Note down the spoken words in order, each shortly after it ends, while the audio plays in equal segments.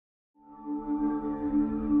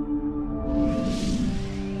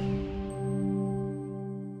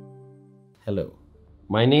Hello,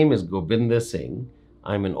 my name is Gobinder Singh.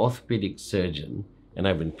 I'm an orthopedic surgeon and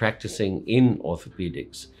I've been practicing in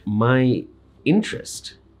orthopedics. My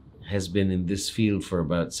interest has been in this field for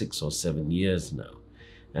about 6 or 7 years now,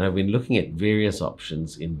 and I've been looking at various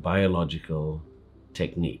options in biological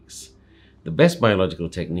techniques. The best biological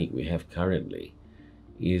technique we have currently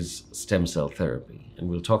is stem cell therapy, and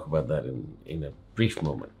we'll talk about that in a brief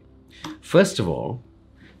moment. First of all,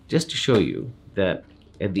 just to show you that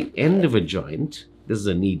at the end of a joint, this is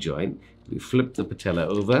a knee joint, we flip the patella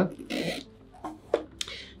over,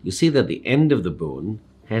 you see that the end of the bone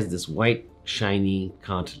has this white, shiny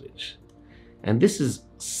cartilage. And this is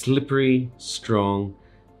slippery, strong,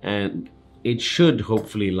 and it should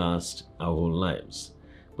hopefully last our whole lives.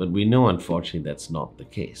 But we know, unfortunately, that's not the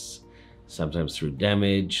case. Sometimes through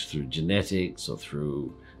damage, through genetics, or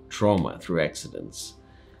through trauma, through accidents,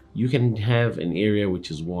 you can have an area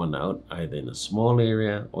which is worn out, either in a small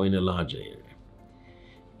area or in a larger area.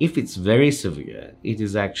 If it's very severe, it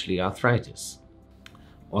is actually arthritis.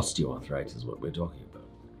 Osteoarthritis is what we're talking about.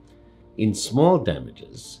 In small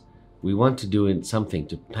damages, we want to do something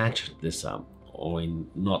to patch this up, or in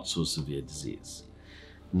not so severe disease.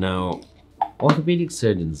 Now, orthopedic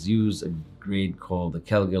surgeons use a grade called the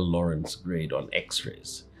Kelgel-Lawrence grade on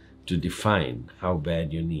X-rays to define how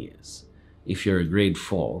bad your knee is. If you're a grade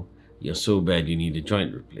 4, you're so bad you need a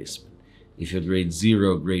joint replacement. If you're grade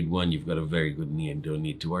 0, grade 1, you've got a very good knee and don't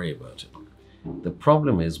need to worry about it. The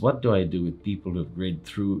problem is, what do I do with people who have grade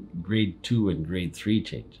 2 and grade 3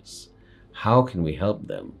 changes? How can we help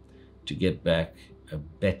them to get back a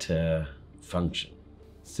better function?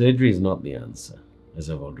 Surgery is not the answer, as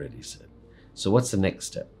I've already said. So what's the next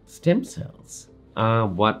step? Stem cells are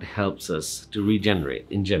what helps us to regenerate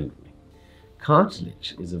in general.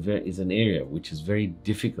 Cartilage is an area which is very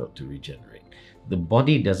difficult to regenerate. The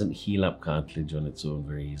body doesn't heal up cartilage on its own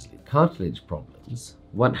very easily. Cartilage problems,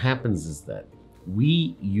 what happens is that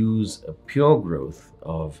we use a pure growth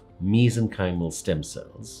of mesenchymal stem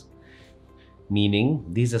cells, meaning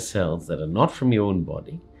these are cells that are not from your own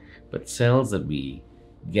body, but cells that we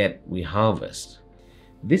harvest.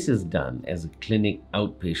 This is done as a clinic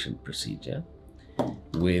outpatient procedure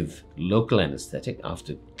with local anesthetic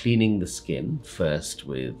after cleaning the skin, first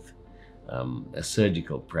with a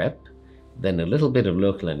surgical prep, then a little bit of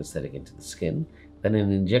local anesthetic into the skin, then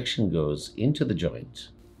an injection goes into the joint.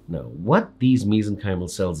 Now, what these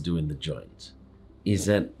mesenchymal cells do in the joint is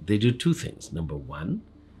that they do two things. Number one,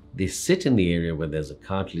 they sit in the area where there's a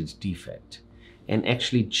cartilage defect and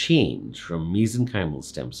actually change from mesenchymal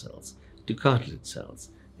stem cells to cartilage cells,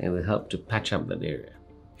 and they help to patch up that area.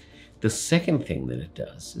 The second thing that it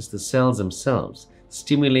does is the cells themselves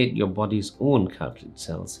stimulate your body's own cartilage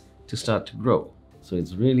cells to start to grow. So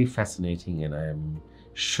it's really fascinating, and I'm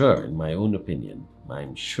sure, in my own opinion,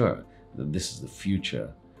 I'm sure that this is the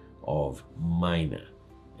future of minor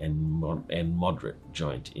and moderate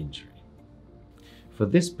joint injury. For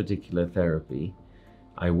this particular therapy,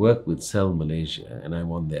 I work with Cell Malaysia, and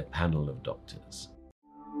I'm on their panel of doctors.